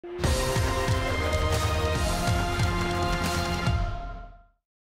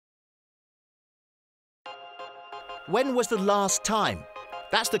When was the last time?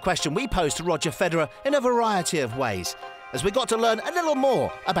 That's the question we posed to Roger Federer in a variety of ways, as we got to learn a little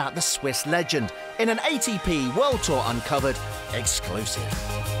more about the Swiss legend in an ATP World Tour Uncovered exclusive.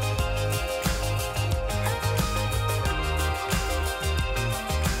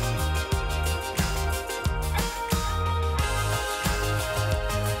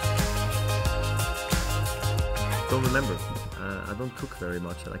 Don't remember. I don't cook very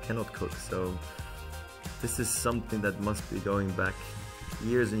much and I cannot cook, so this is something that must be going back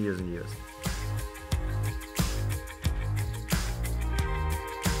years and years and years.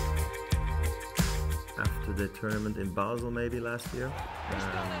 After the tournament in Basel maybe last year,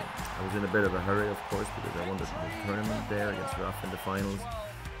 I was in a bit of a hurry, of course, because I wanted the tournament there against Rafa in the finals.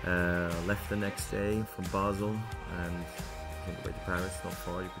 Left the next day from Basel and on the way to Paris, not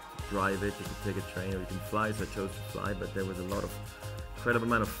far. You could drive it, you could take a train, or you can fly, so I chose to fly, but there was a lot of incredible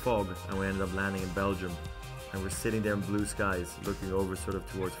amount of fog, and we ended up landing in Belgium. And we're sitting there in blue skies, looking over sort of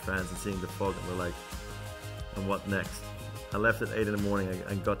towards France and seeing the fog, and we're like, and what next? I left at 8 in the morning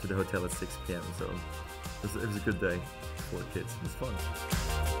and got to the hotel at 6 p.m. So it was a good day for kids. It was fun.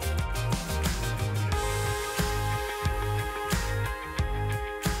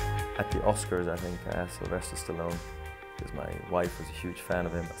 At the Oscars, I think I asked Sylvester Stallone, because my wife was a huge fan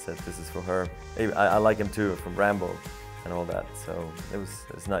of him. I said, this is for her. I like him too, from Rambo and all that. So it was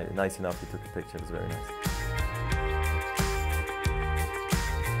nice enough. He took a picture. It was very nice.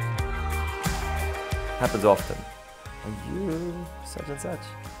 Happens often. Are you such and such?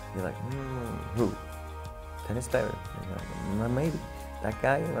 You're like, who? Tennis player? Like, maybe. That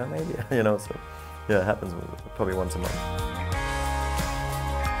guy? Maybe. You know, so yeah, it happens probably once a month.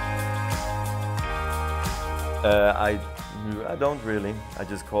 I don't really. I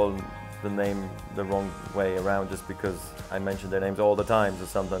just call the name the wrong way around just because I mention their names all the time. So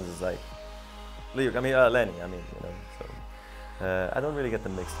sometimes it's like, Leo, Lenny, you know. So I don't really get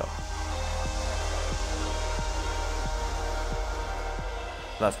them mixed up.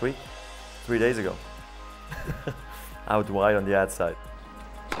 Last week, 3 days ago. Out wide on the outside.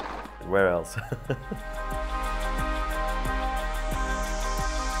 Where else?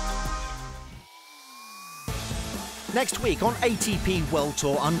 Next week on ATP World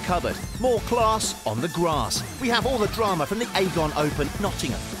Tour Uncovered, more class on the grass. We have all the drama from the Aegon Open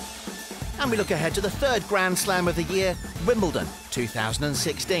Nottingham. And we look ahead to the third Grand Slam of the year, Wimbledon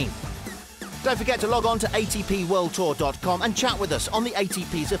 2016. Don't forget to log on to atpworldtour.com and chat with us on the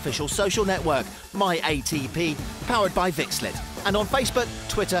ATP's official social network, MyATP, powered by Vixlet, and on Facebook,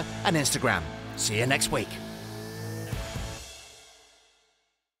 Twitter and Instagram. See you next week.